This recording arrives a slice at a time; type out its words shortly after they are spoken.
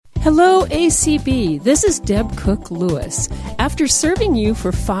Hello, ACB. This is Deb Cook Lewis. After serving you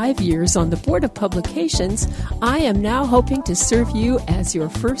for 5 years on the Board of Publications, I am now hoping to serve you as your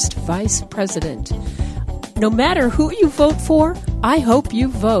first Vice President. No matter who you vote for, I hope you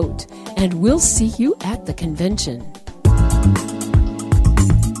vote, and we'll see you at the convention.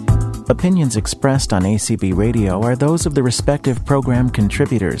 Opinions expressed on ACB Radio are those of the respective program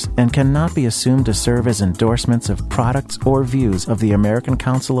contributors and cannot be assumed to serve as endorsements of products or views of the American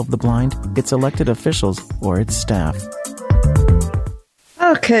Council of the Blind, its elected officials, or its staff.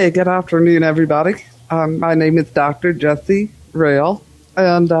 Okay, good afternoon, everybody. My name is Dr. Jessie Rail,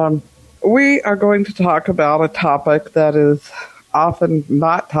 and we are going to talk about a topic that is often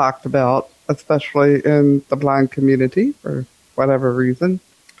not talked about, especially in the blind community for whatever reason.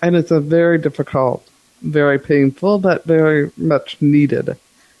 And it's a very difficult, very painful, but very much needed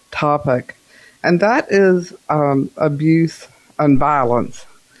topic. And that is abuse and violence.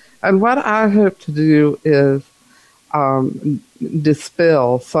 And what I hope to do is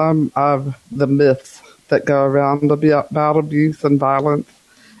dispel some of the myths that go around about abuse and violence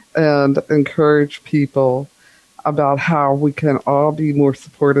and encourage people about how we can all be more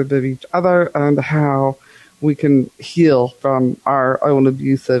supportive of each other and how we can heal from our own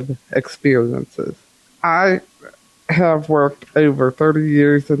abusive experiences. I have worked over 30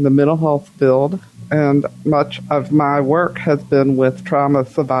 years in the mental health field, and much of my work has been with trauma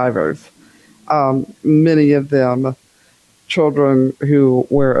survivors. Many of them children who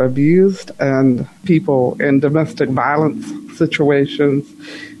were abused, and people in domestic violence situations,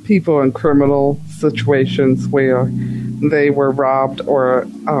 people in criminal situations where they were robbed or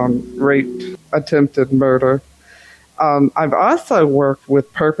raped, attempted murder. I've also worked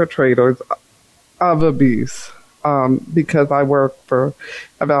with perpetrators of abuse because I worked for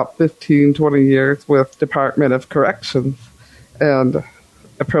about 15, 20 years with Department of Corrections and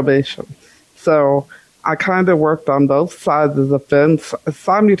probation. So I kind of worked on both sides of the fence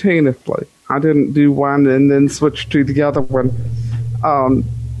simultaneously. I didn't do one and then switch to the other one.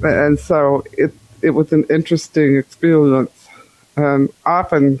 And so it was an interesting experience. And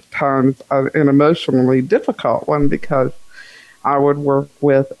oftentimes an emotionally difficult one because I would work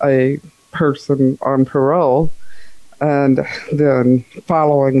with a person on parole and then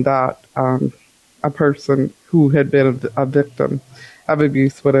following that a person who had been a victim of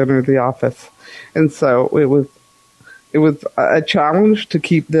abuse would enter the office. And so it was a challenge to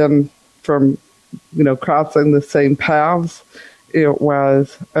keep them from, crossing the same paths. It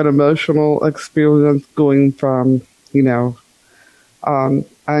was an emotional experience going from,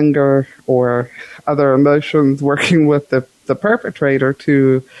 anger or other emotions, working with the perpetrator,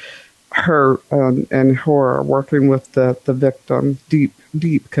 to hurt and horror, working with the victim,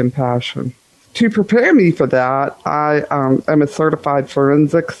 deep compassion. To prepare me for that, I am a certified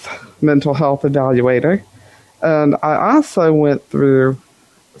forensics mental health evaluator, and I also went through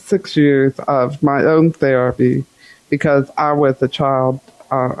 6 years of my own therapy because I was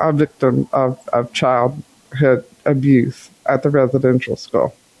a victim of childhood abuse at the residential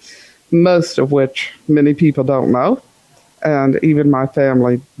school, most of which many people don't know, and even my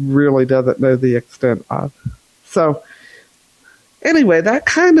family really doesn't know the extent of. So anyway, that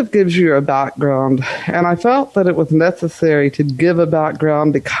kind of gives you a background, and I felt that it was necessary to give a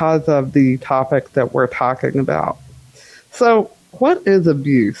background because of the topic that we're talking about. So what is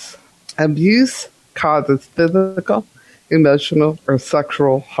abuse? Abuse causes physical, emotional, or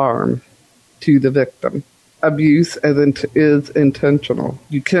sexual harm to the victim. Abuse is intentional.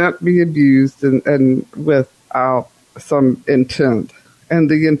 You can't be abused and without some intent.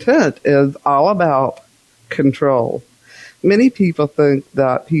 And the intent is all about control. Many people think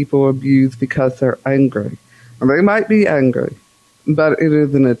that people abuse because they're angry. And they might be angry, but it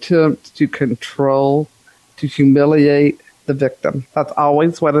is an attempt to control, to humiliate the victim. That's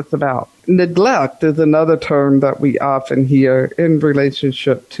always what it's about. Neglect is another term that we often hear in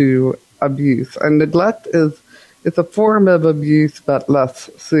relationship to abuse. And neglect it's a form of abuse, but less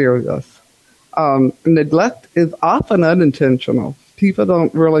serious. Neglect is often unintentional. People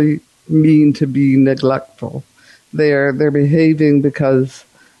don't really mean to be neglectful. They're behaving because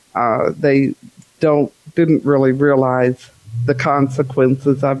they didn't really realize the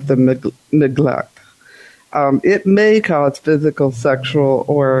consequences of the neglect. It may cause physical, sexual,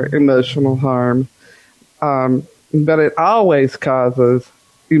 or emotional harm, but it always causes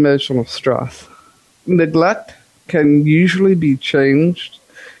emotional stress. Neglect can usually be changed.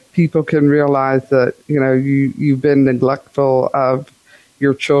 People can realize that, you've been neglectful of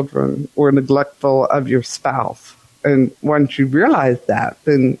your children or neglectful of your spouse. And once you realize that,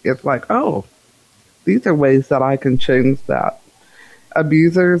 then it's like, oh, these are ways that I can change that.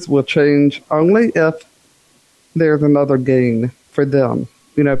 Abusers will change only if there's another gain for them.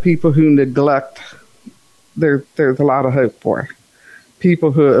 People who neglect, there's a lot of hope for.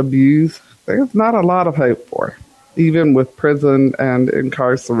 People who abuse, there's not a lot of hope for. Even with prison and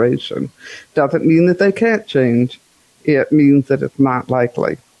incarceration. Doesn't mean that they can't change. It means that it's not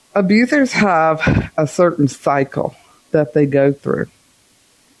likely. Abusers have a certain cycle that they go through.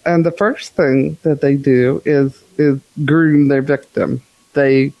 And the first thing that they do is groom their victim.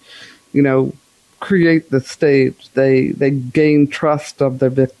 They, create the stage. They gain trust of their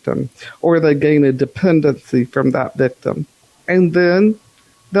victim, or they gain a dependency from that victim. And then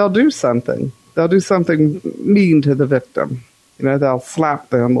they'll do something. They'll do something mean to the victim. They'll slap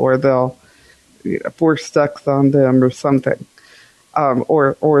them, or they'll force sex on them or something.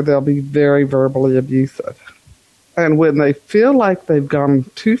 Or they'll be very verbally abusive. And when they feel like they've gone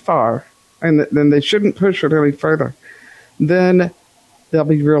too far and then they shouldn't push it any further, then they'll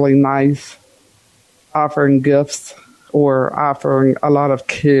be really nice, offering gifts or offering a lot of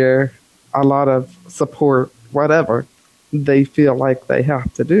care, a lot of support, whatever they feel like they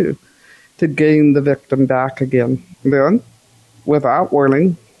have to do to gain the victim back again. Then, without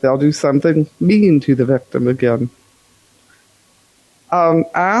warning, they'll do something mean to the victim again.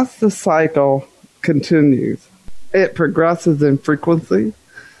 As the cycle continues, it progresses in frequency.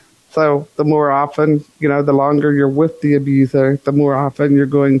 So the more often, the longer you're with the abuser, the more often you're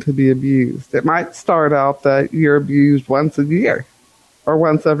going to be abused. It might start out that you're abused once a year or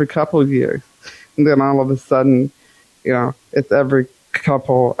once every couple of years. And then all of a sudden, it's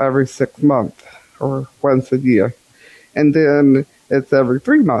every 6 months or once a year. And then it's every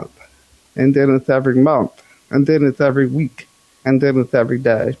 3 months. And then it's every month. And then it's every week. And then it's every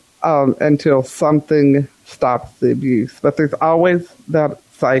day. Until something stops the abuse. But there's always that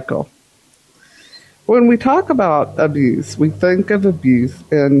cycle. When we talk about abuse, we think of abuse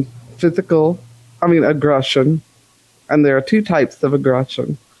in aggression, and there are two types of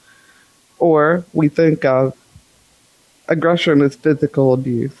aggression. Or we think of aggression as physical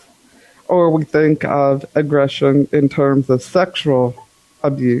abuse, or we think of aggression in terms of sexual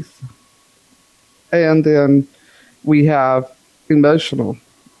abuse. And then we have emotional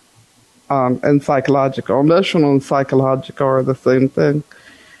and psychological. Emotional and psychological are the same thing.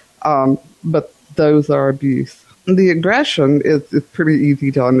 But those are abuse. The aggression is pretty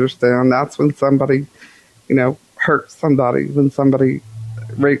easy to understand. That's when somebody, hurts somebody, when somebody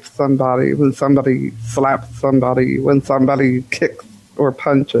rapes somebody, when somebody slaps somebody, when somebody kicks or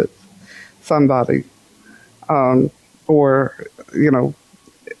punches somebody, or,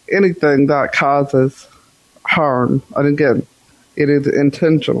 anything that causes harm. And again, it is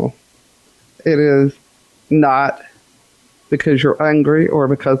intentional. It is not because you're angry or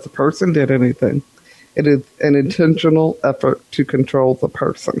because the person did anything. It is an intentional effort to control the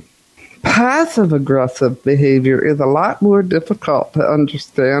person. Passive-aggressive behavior is a lot more difficult to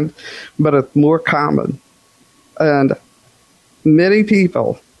understand, but it's more common. And many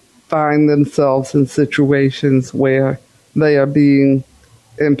people find themselves in situations where they are being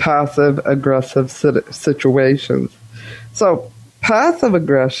in passive-aggressive situations. So passive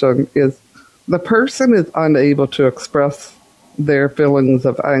aggression is the person is unable to express their feelings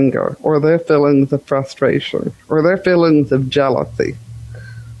of anger or their feelings of frustration or their feelings of jealousy.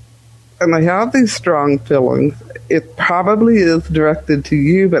 And they have these strong feelings. It probably is directed to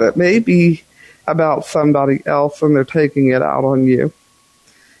you, but it may be about somebody else and they're taking it out on you.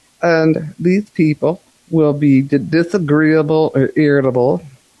 And these people will be disagreeable or irritable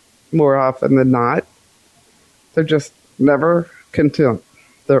more often than not. They're just never content.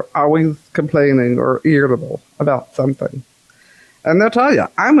 They're always complaining or irritable about something. And they'll tell you,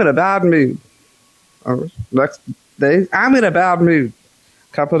 I'm in a bad mood. Or next day, I'm in a bad mood.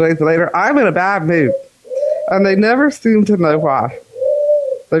 A couple of days later, I'm in a bad mood. And they never seem to know why.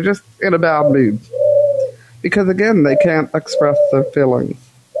 They're just in a bad mood. Because again, they can't express their feelings.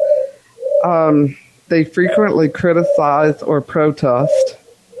 They frequently criticize or protest.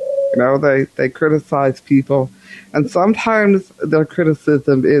 They criticize people. And sometimes their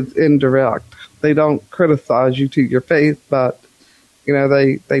criticism is indirect. They don't criticize you to your face, but,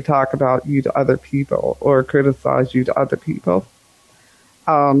 they talk about you to other people or criticize you to other people.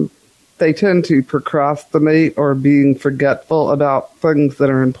 They tend to procrastinate or being forgetful about things that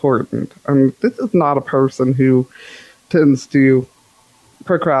are important. And this is not a person who tends to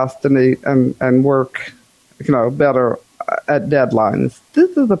procrastinate and work, better at deadlines.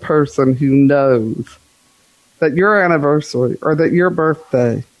 This is a person who knows that your anniversary or that your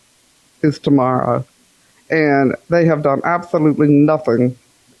birthday is tomorrow, and they have done absolutely nothing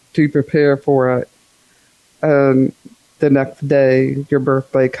to prepare for it. And the next day, your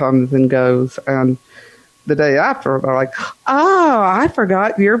birthday comes and goes, and the day after, they're like, "Oh, I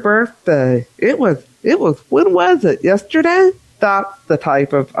forgot your birthday. It was, when was it? Yesterday?" That's the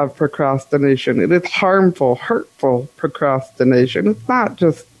type of procrastination. It is harmful, hurtful procrastination. It's not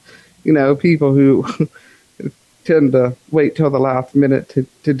just, people who tend to wait till the last minute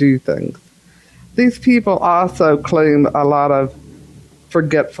to do things. These people also claim a lot of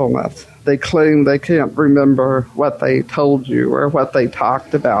forgetfulness. They claim they can't remember what they told you or what they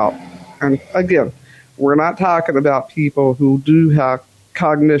talked about. And again, we're not talking about people who do have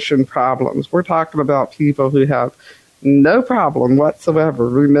cognition problems. We're talking about people who have no problem whatsoever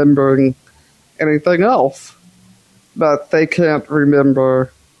remembering anything else, but they can't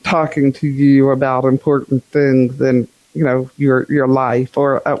remember talking to you about important things in, your life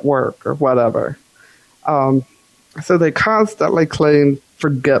or at work or whatever. So they constantly claim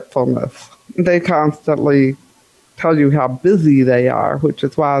forgetfulness. They constantly tell you how busy they are, which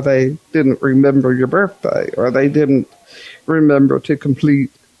is why they didn't remember your birthday, or they didn't remember to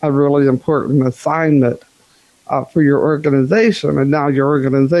complete a really important assignment for your organization, and now your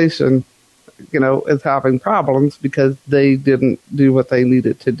organization, is having problems because they didn't do what they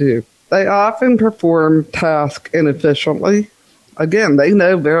needed to do. They often perform tasks inefficiently. Again, they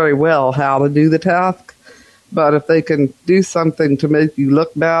know very well how to do the task, but if they can do something to make you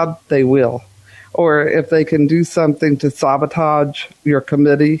look bad, they will. Or if they can do something to sabotage your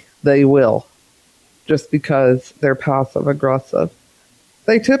committee, they will, just because they're passive aggressive.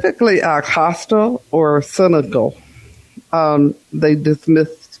 They typically act hostile or cynical. They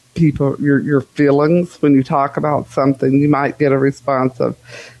dismiss your feelings. When you talk about something, you might get a response of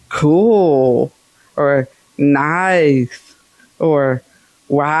cool or nice or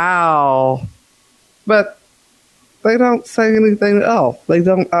wow. But they don't say anything else. They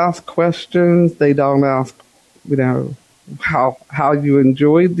don't ask questions. They don't ask, how you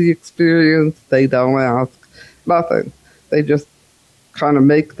enjoyed the experience. They don't ask nothing. They just kind of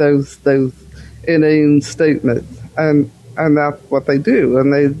make those inane statements, and that's what they do,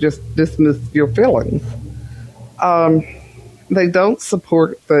 and they just dismiss your feelings. They don't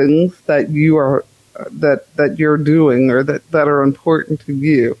support things that you are that you're doing or that are important to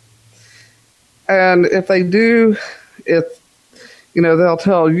you. And if they do, it's they'll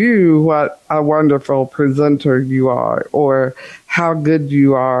tell you what a wonderful presenter you are or how good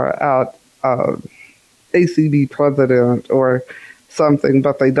you are at ACB president or something,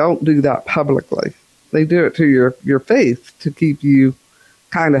 but they don't do that publicly. They do it to your face to keep you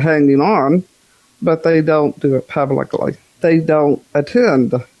kind of hanging on, but they don't do it publicly. They don't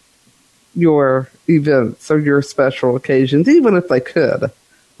attend your events or your special occasions, even if they could.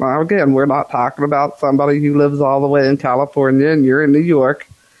 Now, again, we're not talking about somebody who lives all the way in California and you're in New York.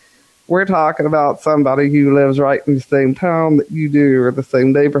 We're talking about somebody who lives right in the same town that you do or the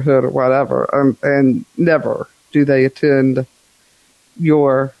same neighborhood or whatever, and never do they attend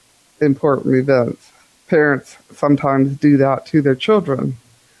your important events. Parents sometimes do that to their children.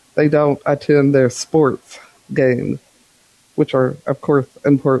 They don't attend their sports games, which are, of course,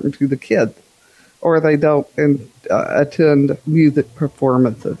 important to the kids. Or they don't attend music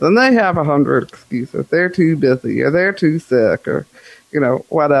performances. And they have 100 excuses. They're too busy, or they're too sick, or,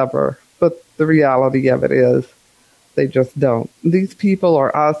 whatever. But the reality of it is they just don't. These people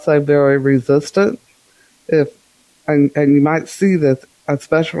are also very resistant. And you might see this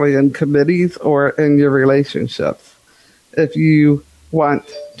especially in committees or in your relationships. If you want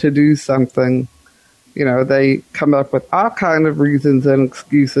to do something, they come up with all kind of reasons and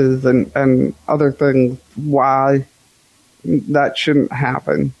excuses and other things why that shouldn't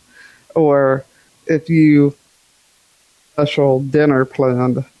happen. Or if you special dinner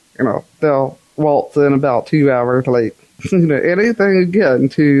planned, they'll waltz in about 2 hours late. Anything again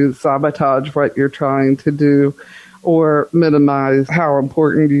to sabotage what you're trying to do or minimize how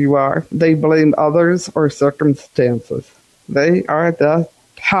important you are. They blame others or circumstances. They are at the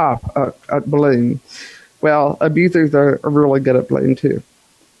top at blame. Well, abusers are really good at blame too.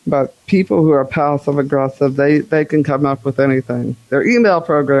 But people who are passive aggressive, they can come up with anything. Their email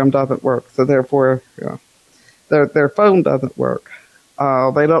program doesn't work, so therefore, their phone doesn't work.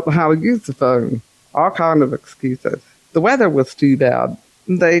 They don't know how to use the phone. All kind of excuses. The weather was too bad.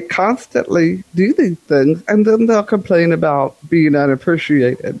 They constantly do these things, and then they'll complain about being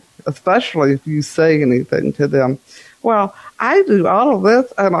unappreciated, especially if you say anything to them. Well, I do all of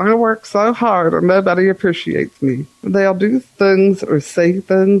this, and I work so hard, and nobody appreciates me. They'll do things or say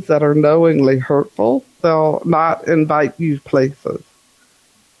things that are knowingly hurtful. They'll not invite you places.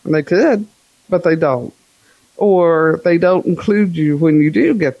 And they could, but they don't. Or they don't include you when you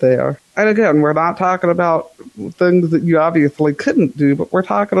do get there. And again, we're not talking about things that you obviously couldn't do, but we're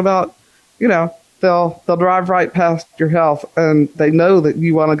talking about, they'll drive right past your house and they know that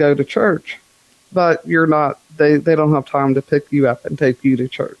you want to go to church, but you're not, they don't have time to pick you up and take you to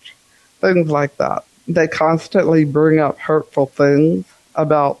church. Things like that. They constantly bring up hurtful things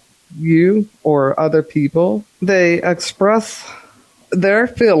about you or other people. They express their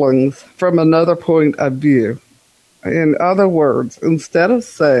feelings from another point of view. In other words, instead of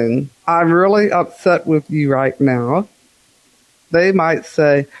saying, I'm really upset with you right now, they might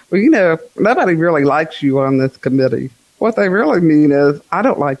say, well, nobody really likes you on this committee. What they really mean is, I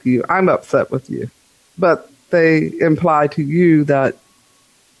don't like you. I'm upset with you. But they imply to you that,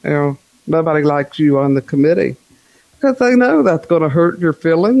 nobody likes you on the committee. Because they know that's going to hurt your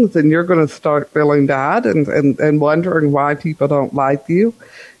feelings and you're going to start feeling bad and wondering why people don't like you.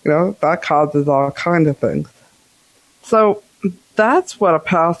 That causes all kinds of things. So that's what a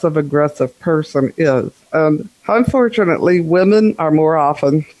passive-aggressive person is. And unfortunately, women are more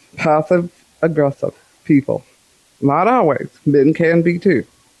often passive-aggressive people. Not always. Men can be too.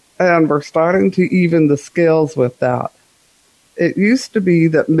 And we're starting to even the scales with that. It used to be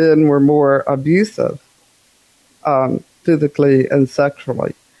that men were more abusive, physically and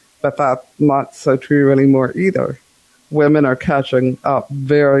sexually, but that's not so true anymore either. Women are catching up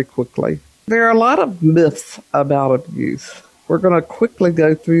very quickly. There are a lot of myths about abuse. We're going to quickly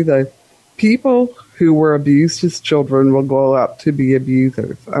go through those. People who were abused as children will grow up to be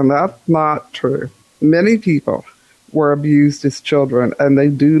abusers, and that's not true. Many people were abused as children, and they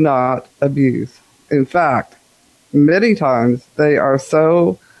do not abuse. In fact, many times they are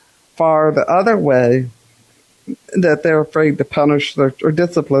so far the other way that they're afraid to punish or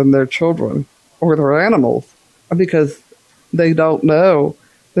discipline their children or their animals because they don't know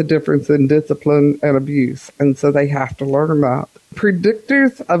the difference in discipline and abuse, and so they have to learn that.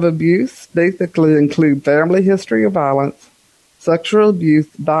 Predictors of abuse basically include family history of violence, sexual abuse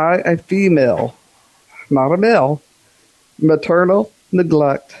by a female, not a male, maternal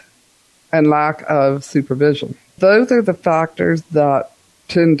neglect, and lack of supervision. Those are the factors that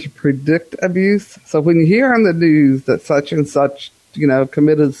tend to predict abuse. So when you hear on the news that such and such,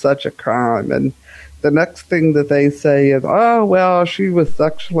 committed such a crime, and the next thing that they say is, oh, well, she was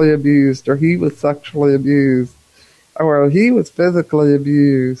sexually abused, or he was sexually abused, or he was physically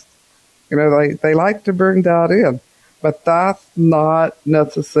abused. They like to bring that in, but that's not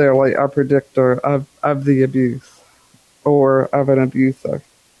necessarily a predictor of the abuse or of an abuser.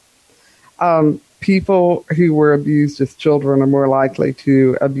 People who were abused as children are more likely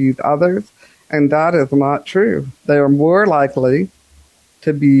to abuse others, and that is not true. They are more likely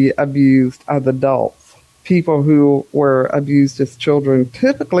to be abused as adults. People who were abused as children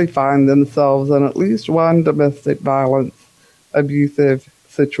typically find themselves in at least one domestic violence abusive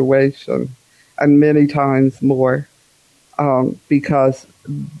situation, and many times more, because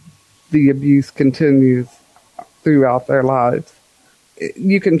the abuse continues throughout their lives.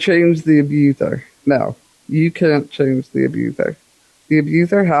 You can change the abuser. No, you can't change the abuser. The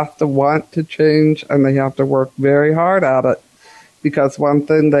abuser has to want to change, and they have to work very hard at it, because one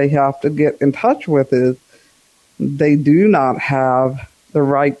thing they have to get in touch with is they do not have the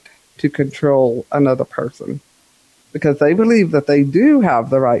right to control another person, because they believe that they do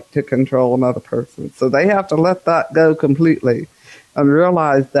have the right to control another person. So they have to let that go completely and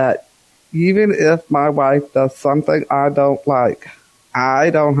realize that even if my wife does something I don't like, I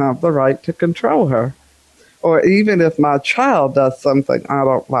don't have the right to control her. Or even if my child does something I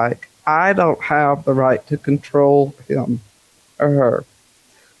don't like, I don't have the right to control him or her.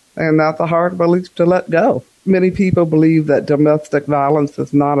 And that's a hard belief to let go. Many people believe that domestic violence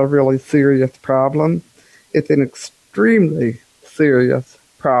is not a really serious problem. It's an extremely serious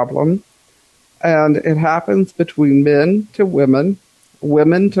problem. And it happens between men to women,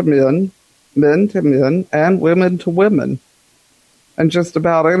 women to men, men to men, and women to women. And just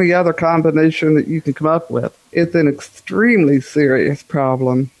about any other combination that you can come up with. It's an extremely serious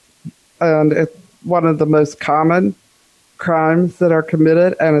problem. And it's one of the most common crimes that are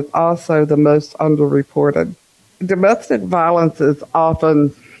committed, and it's also the most underreported. Domestic violence is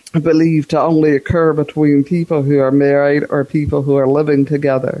often believed to only occur between people who are married or people who are living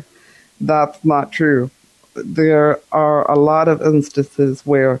together. That's not true. There are a lot of instances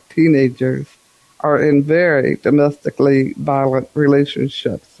where teenagers are in very domestically violent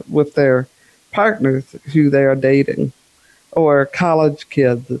relationships with their partners who they are dating. Or college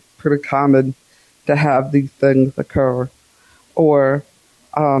kids, it's pretty common to have these things occur. Or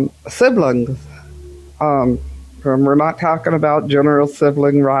siblings. We're not talking about general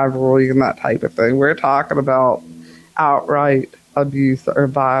sibling rivalry and that type of thing. We're talking about outright abuse or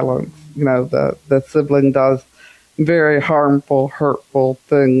violence. the sibling does very harmful, hurtful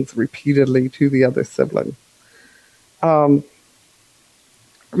things repeatedly to the other sibling.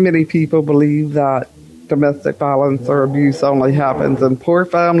 Many people believe that domestic violence or abuse only happens in poor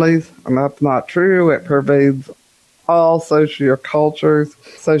families, and that's not true. It pervades all sociocultures,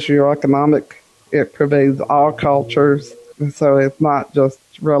 socioeconomic. It pervades all cultures. So it's not just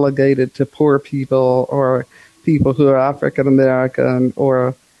relegated to poor people or people who are African American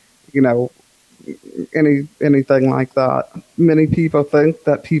or, anything like that. Many people think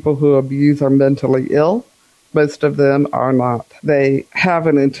that people who abuse are mentally ill. Most of them are not. They have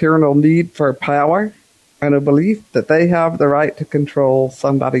an internal need for power and a belief that they have the right to control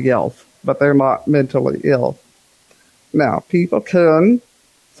somebody else, but they're not mentally ill. Now, people can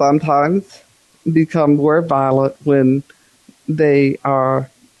sometimes become more violent when they are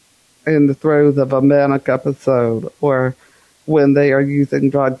in the throes of a manic episode or when they are using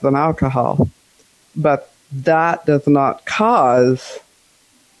drugs and alcohol. But that does not cause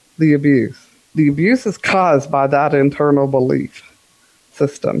the abuse. The abuse is caused by that internal belief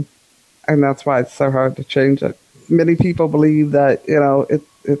system, and that's why it's so hard to change it. Many people believe that,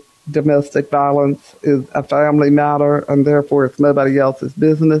 domestic violence is a family matter and therefore it's nobody else's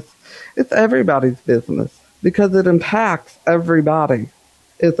business. It's everybody's business because it impacts everybody.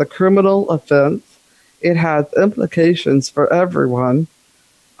 It's a criminal offense. It has implications for everyone,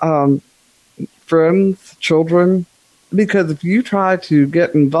 friends, children, because if you try to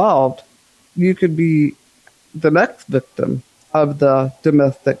get involved, you could be the next victim of the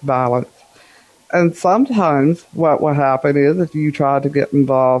domestic violence. And sometimes what will happen is if you try to get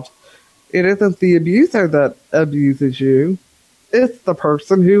involved, it isn't the abuser that abuses you. It's the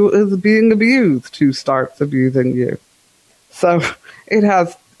person who is being abused who starts abusing you. So it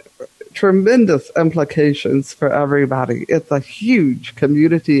has tremendous implications for everybody. It's a huge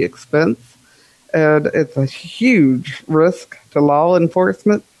community expense, and it's a huge risk to law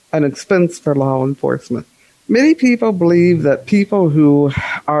enforcement, an expense for law enforcement. Many people believe that people who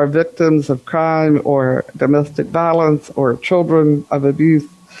are victims of crime or domestic violence or children of abuse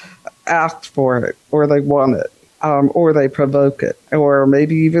ask for it, or they want it, or they provoke it, or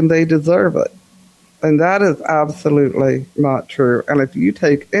maybe even they deserve it. And that is absolutely not true. And if you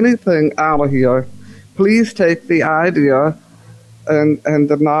take anything out of here, please take the idea and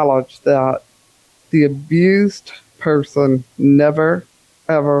the knowledge that the abused person never,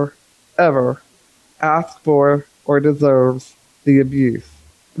 ever, ever asks for or deserves the abuse.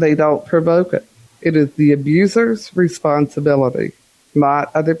 They don't provoke it. It is the abuser's responsibility, not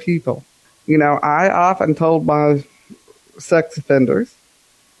other people. I often told my sex offenders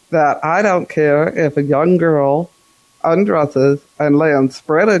that I don't care if a young girl undresses and lands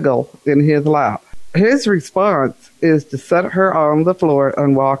spread eagle in his lap. His response is to set her on the floor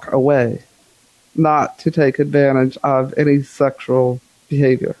and walk away, not to take advantage of any sexual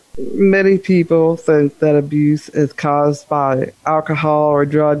behavior. Many people think that abuse is caused by alcohol or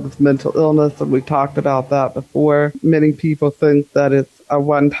drugs, mental illness, and we talked about that before. Many people think that it's a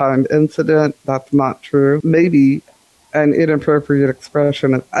one-time incident. That's not true. Maybe an inappropriate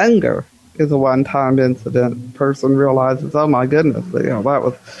expression of anger is a one-time incident. The person realizes, oh my goodness, that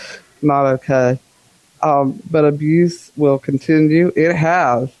was not okay. But abuse will continue. It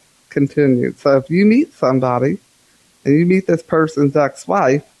has continued. So if you meet somebody and you meet this person's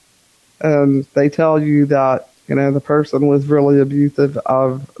ex-wife and they tell you that, the person was really abusive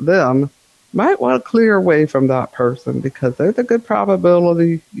of them, might want to clear away from that person because there's a good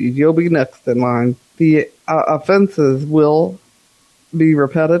probability you'll be next in line. The offenses will be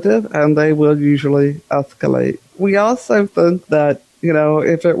repetitive and they will usually escalate. We also think that,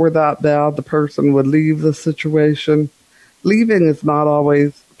 if it were that bad, the person would leave the situation. Leaving is not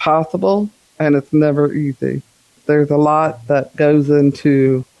always possible and it's never easy. There's a lot that goes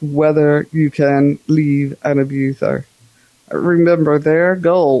into whether you can leave an abuser. Remember, their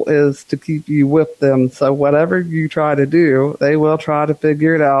goal is to keep you with them. So whatever you try to do, they will try to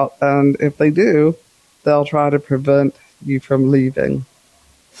figure it out. And if they do, they'll try to prevent you from leaving.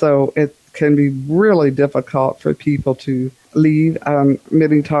 So it can be really difficult for people to leave. And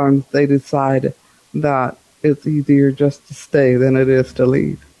many times they decide that it's easier just to stay than it is to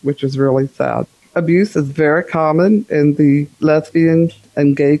leave, which is really sad. Abuse is very common in the lesbian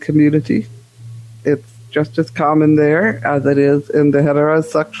and gay community. It's just as common there as it is in the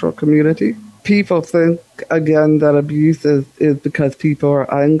heterosexual community. People think, again, that abuse is because people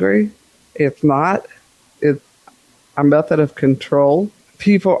are angry. It's not. It's a method of control.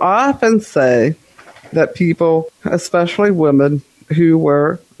 People often say that people, especially women who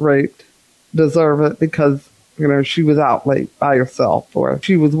were raped, deserve it because she was out late by herself, or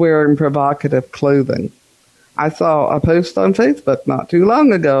she was wearing provocative clothing. I saw a post on Facebook not too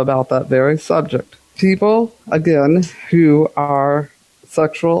long ago about that very subject. People, again, who are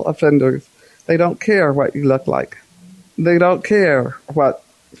sexual offenders, they don't care what you look like. They don't care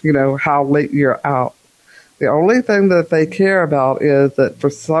how late you're out. The only thing that they care about is that for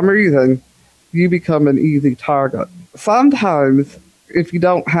some reason, you become an easy target. Sometimes, if you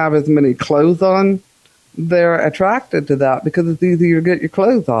don't have as many clothes on, they're attracted to that because it's easier to get your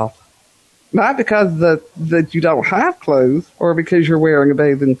clothes off. Not because that you don't have clothes or because you're wearing a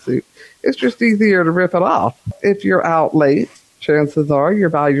bathing suit. It's just easier to rip it off. If you're out late, chances are you're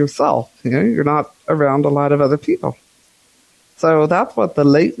by yourself. You're not around a lot of other people. So that's what the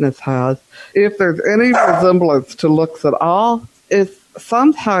lateness has. If there's any resemblance to looks at all, it's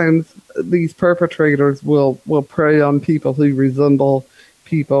sometimes these perpetrators will prey on people who resemble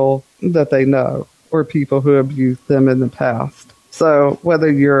people that they know or people who abused them in the past. So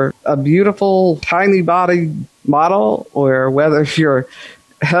whether you're a beautiful, tiny body model or whether you're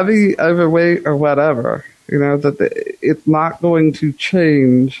heavy, overweight, or whatever, it's not going to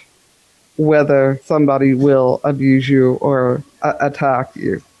change whether somebody will abuse you or attack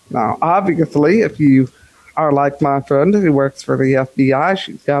you. Now, obviously, if you are like my friend who works for the FBI,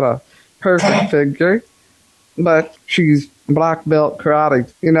 she's got a perfect figure, but she's black belt karate.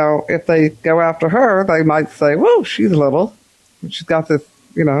 If they go after her, they might say, whoa, she's little. She's got this,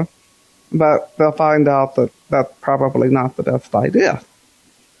 but they'll find out that that's probably not the best idea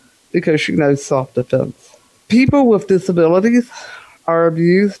because she knows self-defense. People with disabilities are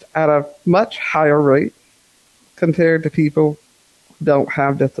abused at a much higher rate compared to people who don't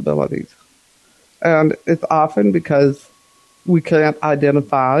have disabilities. And it's often because we can't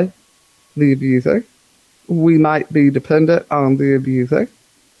identify the abuser. We might be dependent on the abuser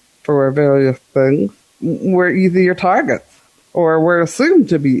for various things. We're easier targets. Or we're assumed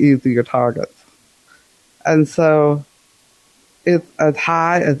to be easier targets. And so it's as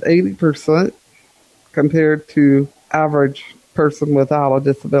high as 80% compared to average person without a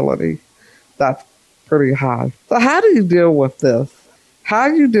disability. That's pretty high. So how do you deal with this? How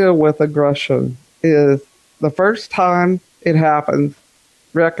you deal with aggression is the first time it happens,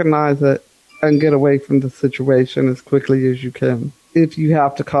 recognize it, and get away from the situation as quickly as you can. If you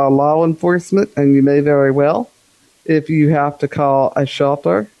have to call law enforcement, and you may very well, if you have to call a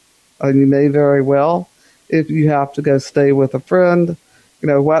shelter, and you may very well, if you have to go stay with a friend,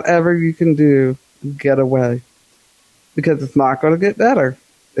 whatever you can do, get away. Because it's not going to get better.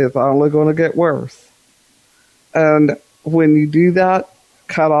 It's only going to get worse. And when you do that,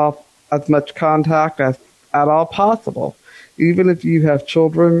 cut off as much contact as at all possible. Even if you have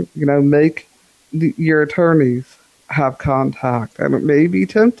children, make your attorneys have contact. And it may be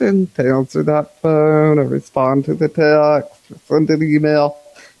tempting to answer that phone or respond to the text or send an email.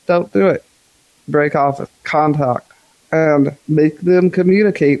 Don't do it. Break off contact and make them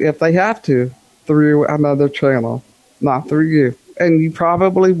communicate if they have to through another channel, not through you. And you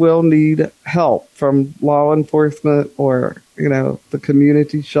probably will need help from law enforcement or, the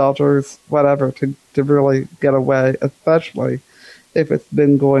community shelters, whatever, to really get away, especially if it's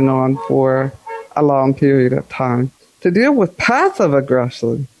been going on for a long period of time. To deal with passive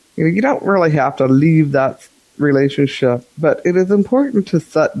aggression, you don't really have to leave that relationship, but it is important to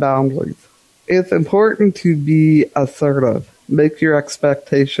set boundaries. It's important to be assertive. Make your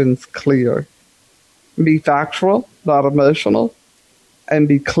expectations clear. Be factual, not emotional, and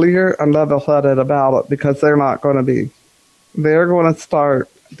be clear and level-headed about it because they're not going to be. They're going to start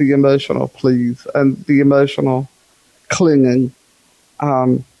the emotional pleas and the emotional clinging.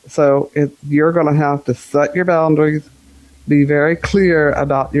 So you're going to have to set your boundaries, be very clear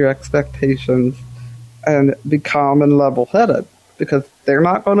about your expectations, and be calm and level-headed because they're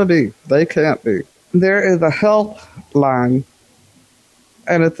not going to be. They can't be. There is a helpline,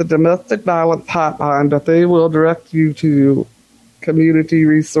 and it's a domestic violence hotline, but they will direct you to community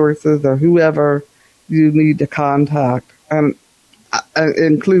resources or whoever you need to contact, and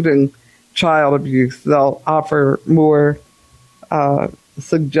including child abuse. They'll offer more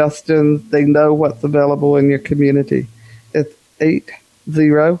suggestions. They know what's available in your community. It's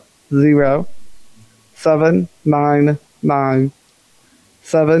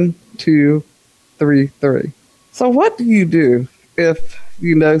 800-799-7233. So what do you do if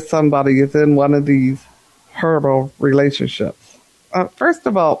you know somebody is in one of these horrible relationships? First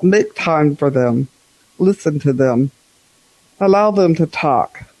of all, make time for them. Listen to them. Allow them to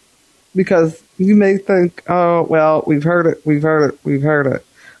talk. Because you may think, oh, well, we've heard it.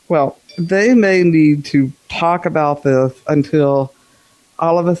 Well, they may need to talk about this until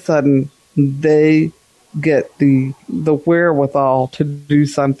all of a sudden they get the wherewithal to do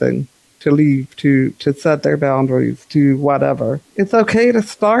something, to leave, to set their boundaries, to whatever. It's okay to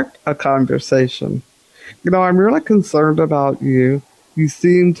start a conversation. I'm really concerned about you. You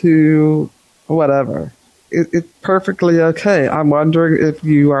seem to whatever. It's perfectly okay. I'm wondering if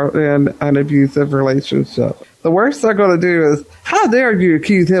you are in an abusive relationship. The worst they're going to do is, how dare you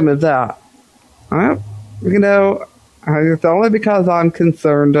accuse him of that? It's only because I'm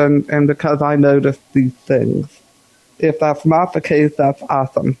concerned and because I notice these things. If that's not the case, that's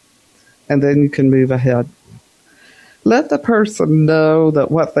awesome. And then you can move ahead. Let the person know that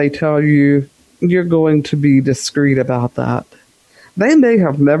what they tell you, you're going to be discreet about that. They may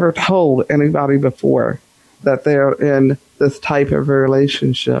have never told anybody before that they're in this type of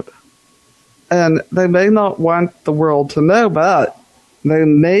relationship. And they may not want the world to know, but they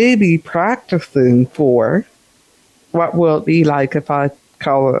may be practicing for what will it be like if I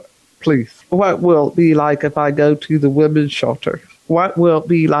call the police? What will it be like if I go to the women's shelter? What will it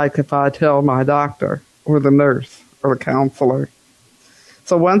be like if I tell my doctor or the nurse or the counselor?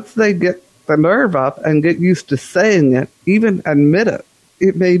 So once they get the nerve up and get used to saying it, even admit it,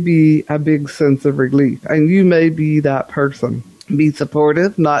 it may be a big sense of relief. And you may be that person. Be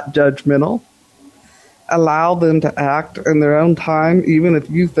supportive, not judgmental. Allow them to act in their own time, even if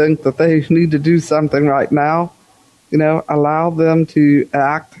you think that they need to do something right now. Allow them to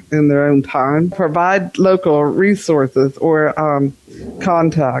act in their own time. Provide local resources or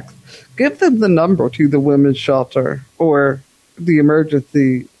contacts. Give them the number to the women's shelter or the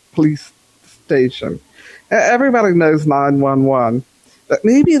emergency police station. Everybody knows 911, but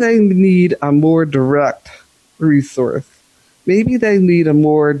maybe they need a more direct resource. Maybe they need a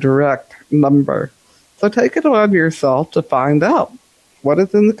more direct number. So take it on yourself to find out what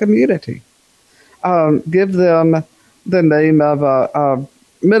is in the community. Give them the name of a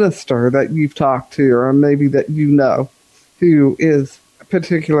minister that you've talked to or maybe that you know who is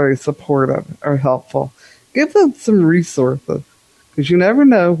particularly supportive or helpful. Give them some resources because you never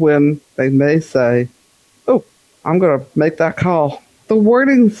know when they may say, oh, I'm going to make that call. The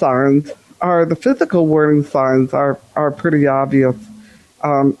warning signs the physical warning signs are pretty obvious.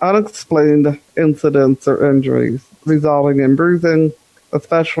 Unexplained incidents or injuries resulting in bruising,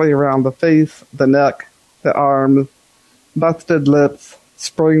 especially around the face, the neck, the arms, busted lips,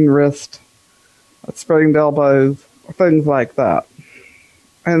 sprained wrist, sprained elbows, things like that.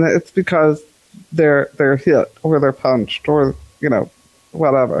 And it's because they're hit or they're punched or,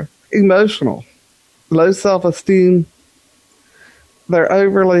 whatever. Emotional. Low self-esteem. They're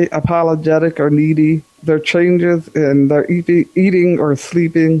overly apologetic or needy. There are changes in their eating or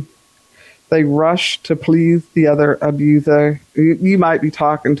sleeping. They rush to please the other abuser. You might be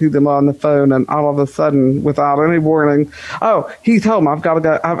talking to them on the phone, and all of a sudden, without any warning, oh, he's home. I've got to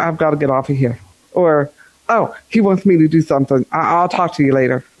go. I've got to get off of here. Or, oh, he wants me to do something. I'll talk to you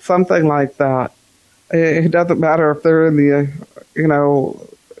later. Something like that. It doesn't matter if they're in the,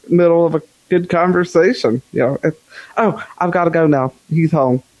 middle of a good conversation. Oh, I've got to go now. He's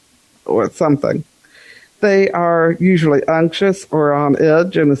home. Or something. They are usually anxious or on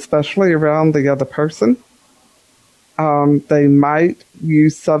edge, and especially around the other person. They might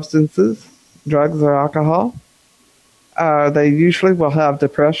use substances, drugs or alcohol. They usually will have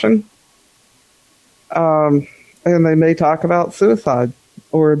depression. And they may talk about suicide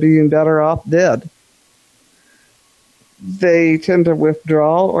or being better off dead. They tend to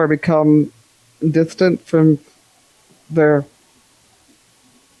withdraw or become distant from their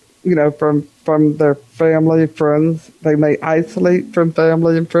from their family, friends. They may isolate from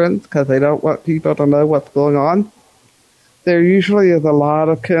family and friends because they don't want people to know what's going on. There usually is a lot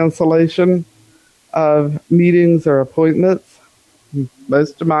of cancellation of meetings or appointments.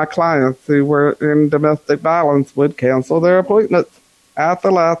 Most of my clients who were in domestic violence would cancel their appointments at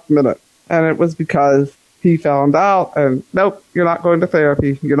the last minute. And it was because he found out and, nope, you're not going to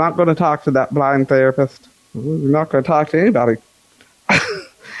therapy. You're not going to talk to that blind therapist. You're not going to talk to anybody.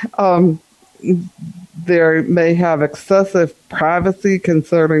 They may have excessive privacy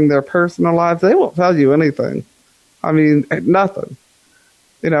concerning their personal lives. They won't tell you anything. I mean, nothing.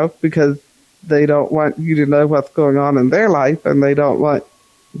 Because they don't want you to know what's going on in their life, and they don't want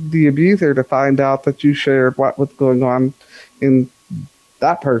the abuser to find out that you shared what was going on in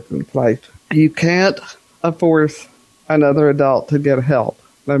that person's life. You can't force another adult to get help,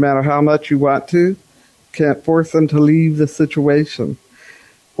 no matter how much you want to. Can't force them to leave the situation.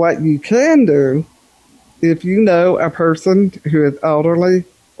 What you can do, if you know a person who is elderly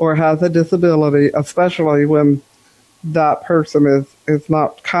or has a disability, especially when that person is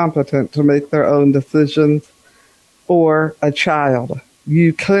not competent to make their own decisions, or a child,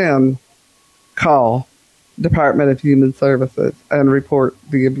 you can call Department of Human Services and report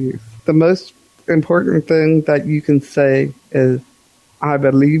the abuse. The most important thing that you can say is, I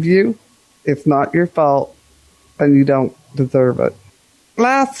believe you, it's not your fault, and you don't deserve it.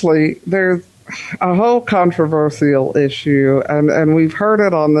 Lastly, there's a whole controversial issue, and we've heard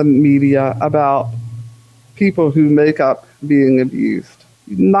it on the media about people who make up being abused.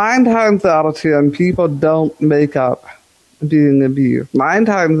 9 times out of 10, people don't make up being abused. 9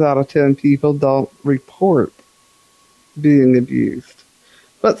 times out of 10, people don't report being abused.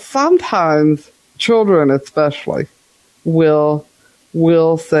 But sometimes children especially will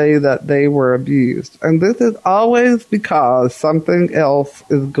say that they were abused. And this is always because something else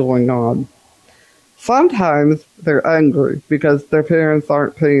is going on. Sometimes they're angry because their parents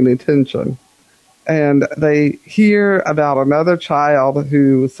aren't paying attention. And they hear about another child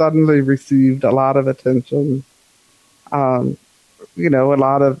who suddenly received a lot of attention, a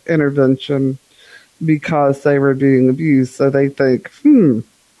lot of intervention because they were being abused. So they think,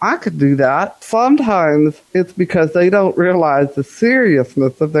 I could do that. Sometimes it's because they don't realize the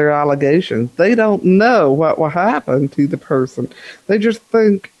seriousness of their allegations. They don't know what will happen to the person. They just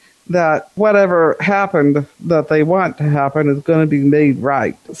think that whatever happened that they want to happen is going to be made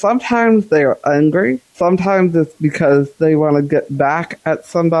right. Sometimes they're angry. Sometimes it's because they want to get back at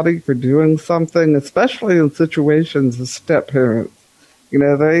somebody for doing something, especially in situations of step-parents.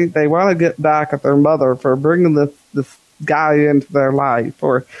 They want to get back at their mother for bringing this guy into their life,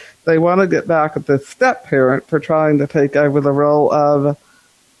 or they want to get back at this step-parent for trying to take over the role of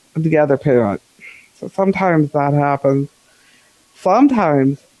the other parent. So sometimes that happens.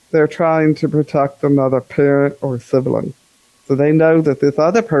 Sometimes they're trying to protect another parent or sibling. So they know that this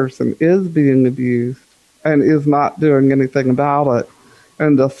other person is being abused and is not doing anything about it.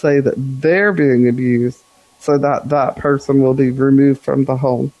 And they'll say that they're being abused so that that person will be removed from the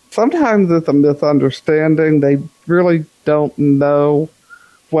home. Sometimes it's a misunderstanding. They really don't know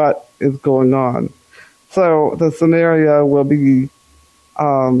what is going on. So the scenario will be,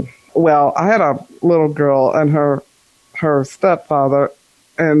 I had a little girl, and her stepfather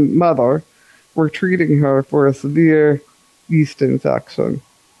and mother were treating her for a severe yeast infection.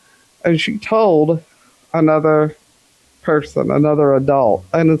 And she told another person, another adult,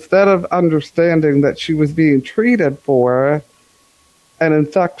 and instead of understanding that she was being treated for an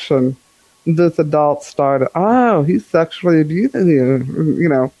infection, this adult started, he's sexually abusing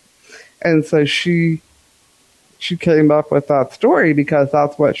you, And so she came up with that story because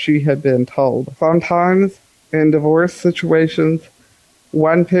that's what she had been told. Sometimes in divorce situations,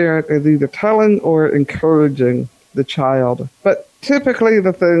 one parent is either telling or encouraging the child. But typically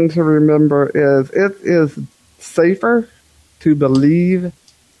the thing to remember is it is safer to believe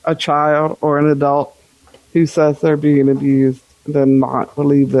a child or an adult who says they're being abused than not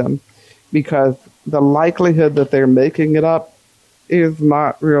believe them, because the likelihood that they're making it up is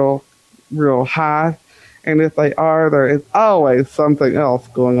not real high. And if they are, there is always something else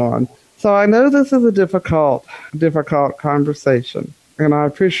going on. So I know this is a difficult conversation, and I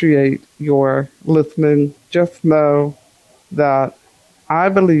appreciate your listening. Just know that I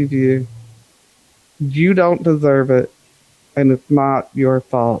believe you. You don't deserve it, and it's not your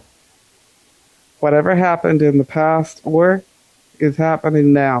fault. Whatever happened in the past or is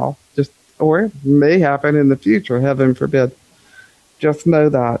happening now, or may happen in the future, heaven forbid. Just know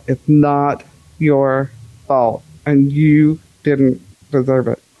that it's not your fault, and you didn't deserve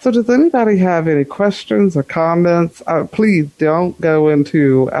it. So does anybody have any questions or comments? Please don't go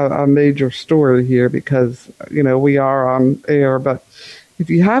into a major story here because, we are on air. But if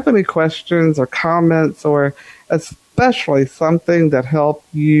you have any questions or comments, or especially something that helped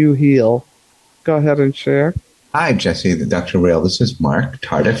you heal, go ahead and share. Hi, Jesse, the Dr. Rail. This is Mark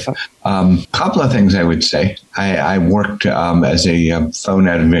Tardif. Couple of things I would say. I worked as a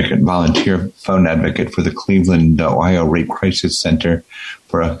volunteer phone advocate for the Cleveland, Ohio Rape Crisis Center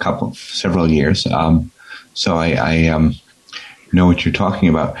for several years. So I know what you're talking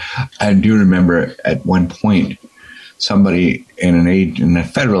about. I do remember at one point somebody in a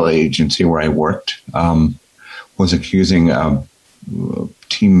federal agency where I worked was accusing a male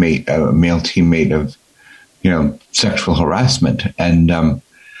teammate of sexual harassment. And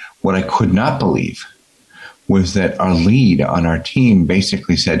what I could not believe was that our lead on our team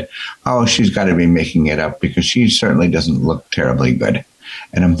basically said, she's got to be making it up because she certainly doesn't look terribly good.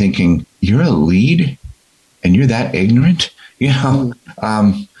 And I'm thinking, you're a lead and you're that ignorant?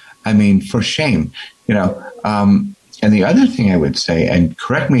 For shame, And the other thing I would say, and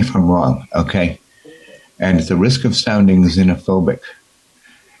correct me if I'm wrong, okay, and at the risk of sounding xenophobic,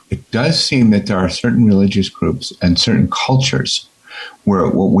 it does seem that there are certain religious groups and certain cultures where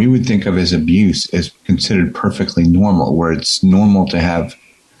what we would think of as abuse is considered perfectly normal, where it's normal to have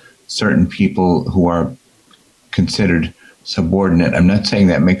certain people who are considered subordinate. I'm not saying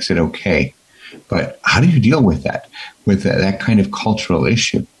that makes it okay, but how do you deal with that kind of cultural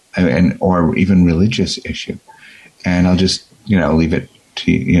issue or even religious issue? And I'll just, leave it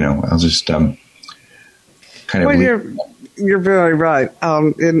to you. I'll just kind of. Well, you're very right.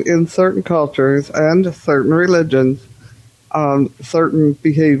 In certain cultures and certain religions, certain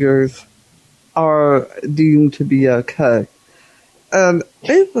behaviors are deemed to be okay. And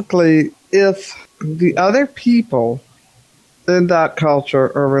basically, if the other people in that culture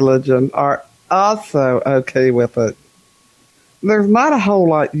or religion are also okay with it, there's not a whole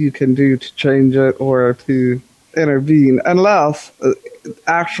lot you can do to change it or to intervene unless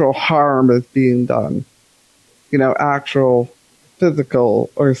actual harm is being done. Actual physical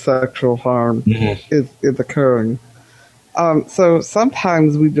or sexual harm is occurring. So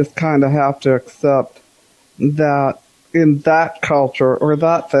sometimes we just kind of have to accept that in that culture or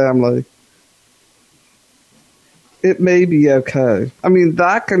that family, it may be okay. I mean,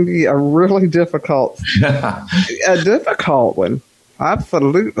 that can be a really difficult one.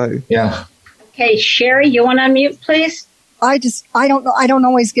 Absolutely. Yeah. Okay, Sherry, you want to unmute, please? I don't know. I don't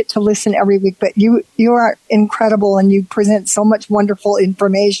always get to listen every week, but you are incredible and you present so much wonderful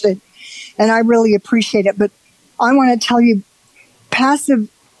information and I really appreciate it. But I want to tell you, passive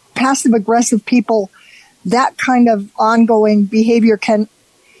aggressive people, that kind of ongoing behavior can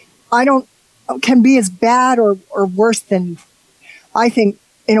be as bad or worse than, I think,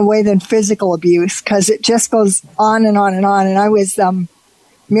 in a way, than physical abuse, because it just goes on and on and on. And I was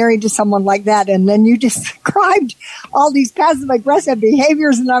married to someone like that, and then you described all these passive aggressive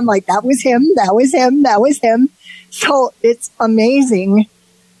behaviors, and I'm like, that was him, that was him, that was him. So it's amazing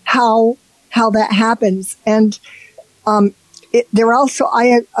how that happens. And I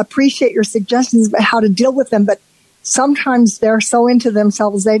appreciate your suggestions about how to deal with them, but sometimes they're so into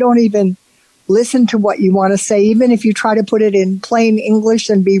themselves they don't even listen to what you want to say, even if you try to put it in plain English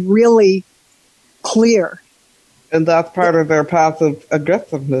and be really clear. And that's part of their passive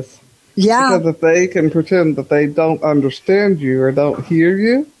aggressiveness. Yeah. Because if they can pretend that they don't understand you or don't hear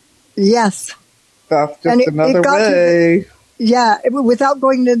you. Yes. That's just another way. Without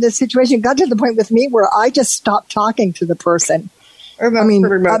going into the situation, it got to the point with me where I just stopped talking to the person. And that's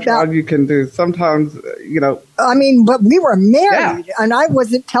pretty much all you can do. Sometimes, but we were married, and I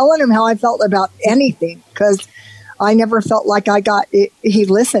wasn't telling him how I felt about anything because I never felt like he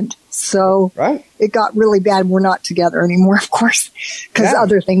listened. So It got really bad. We're not together anymore, of course, because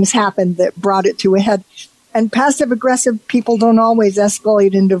other things happened that brought it to a head. And passive-aggressive people don't always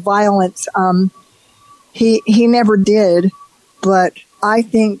escalate into violence. He never did, but I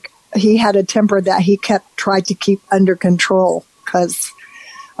think he had a temper that he tried to keep under control, because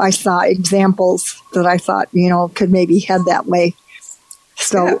I saw examples that I thought, could maybe head that way.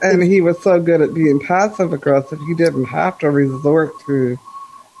 So, and he was so good at being passive aggressive, he didn't have to resort to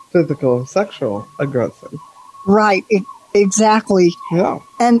physical or sexual aggression. Right, exactly. Yeah.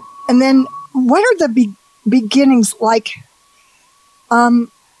 And then what are the beginnings like?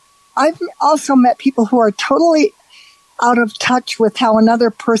 I've also met people who are totally out of touch with how another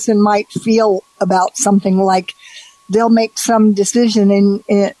person might feel about something. Like they'll make some decision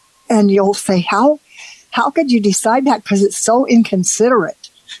and you'll say, how could you decide that? Because it's so inconsiderate.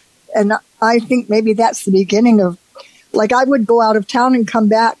 And I think maybe that's the beginning of, like, I would go out of town and come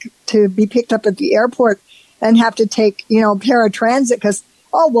back to be picked up at the airport and have to take, paratransit because,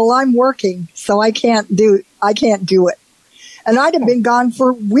 I'm working, so I can't do it. And I'd have been gone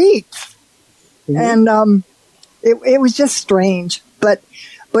for weeks. Mm-hmm. And it was just strange. But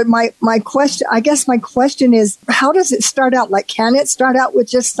my question is, how does it start out? Like, can it start out with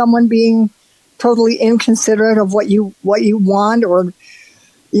just someone being totally inconsiderate of what you want, or,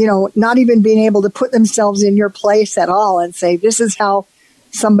 not even being able to put themselves in your place at all and say, this is how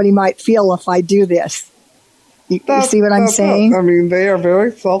somebody might feel if I do this. You see what I'm saying? I mean, they are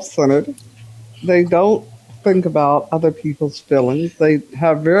very self-centered. They don't think about other people's feelings. They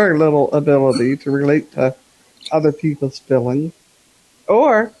have very little ability to relate to other people's feelings.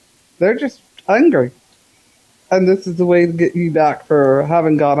 Or they're just angry. And this is the way to get you back for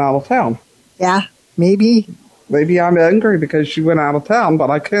having gone out of town. Yeah, maybe. Maybe I'm angry because she went out of town, but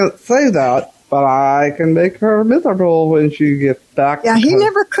I can't say that. But I can make her miserable when she gets back. Yeah, he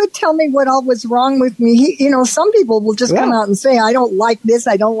never could tell me what all was wrong with me. Some people will just come out and say, I don't like this,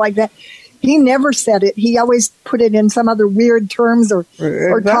 I don't like that. He never said it. He always put it in some other weird terms or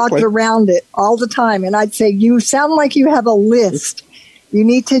talked around it all the time. And I'd say, you sound like you have a list. You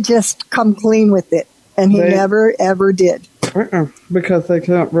need to just come clean with it. And he never, ever did. because they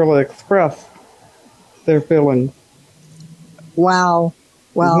can't really express their feelings. Wow.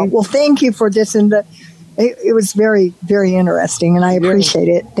 Well, thank you for this. And it was very, very interesting, and I appreciate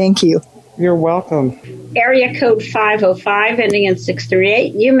it. Thank you. You're welcome. Area code 505, ending in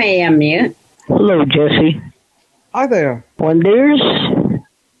 638. You may unmute. Hello, Jesse. Hi there. When there's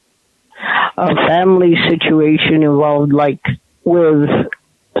a family situation involved, like with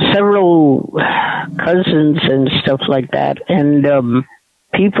several cousins and stuff like that, and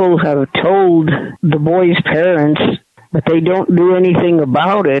people have told the boy's parents, but they don't do anything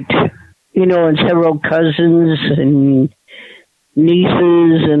about it, and several cousins and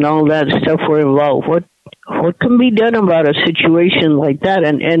nieces and all that stuff were involved. What can be done about a situation like that?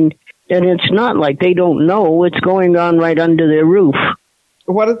 And it's not like they don't know what's going on right under their roof.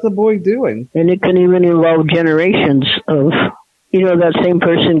 What is the boy doing? And it can even involve generations of, that same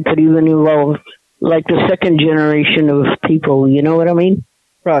person could even involve like the second generation of people. You know what I mean?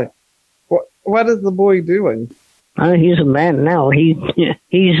 Right. What is the boy doing? He's a man now. He's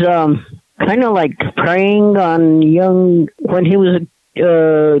kind of like preying on when he was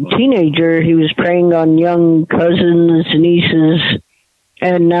a teenager, he was preying on young cousins, nieces,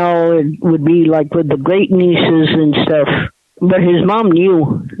 and now it would be like with the great nieces and stuff. But his mom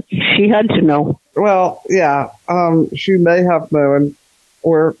knew. She had to know. Well, yeah, she may have known,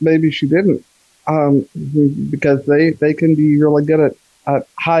 or maybe she didn't, because they can be really good at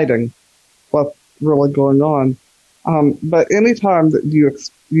hiding what's really going on. But anytime that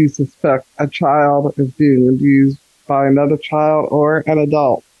you suspect a child is being abused by another child or an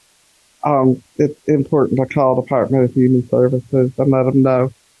adult, it's important to call Department of Human Services and let them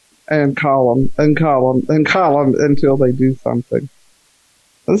know, and call them until they do something.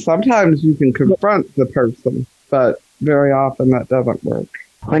 And sometimes you can confront the person, but very often that doesn't work.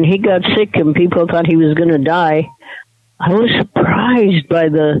 When he got sick and people thought he was going to die, I was surprised by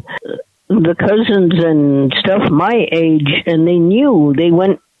the cousins and stuff my age, and they knew. They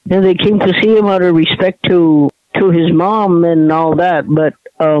went and they came to see him out of respect to his mom and all that, but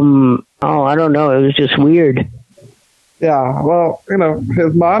I don't know, it was just weird. Yeah, well,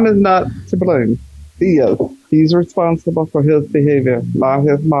 his mom is not to blame. He is. He's responsible for his behavior, not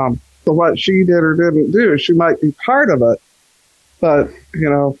his mom. So what she did or didn't do, she might be part of it, but,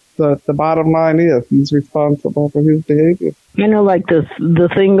 the bottom line is he's responsible for his behavior. Like the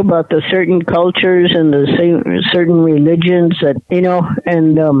thing about the certain cultures and the certain religions that,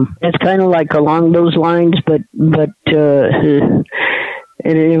 and it's kind of like along those lines, but it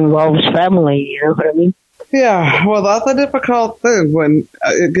involves family, you know what I mean? Yeah, well, that's a difficult thing when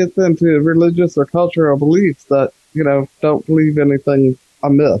it gets into religious or cultural beliefs that, don't believe anything a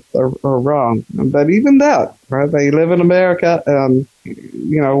myth or wrong. But even that, right? They live in America and,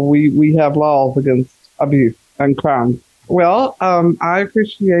 we have laws against abuse and crime. Well, I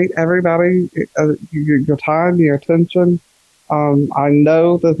appreciate everybody, your time, your attention. I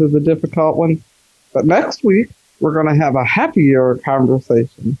know this is a difficult one, but next week we're going to have a happier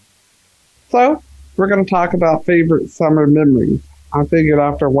conversation. So we're going to talk about favorite summer memories. I figured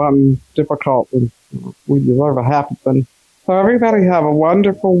after one difficult one, we deserve a happy one. So everybody have a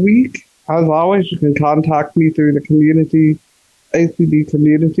wonderful week. As always, you can contact me through the community, ACB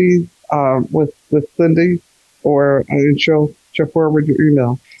community, with Cindy, and she'll forward your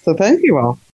email. So thank you all.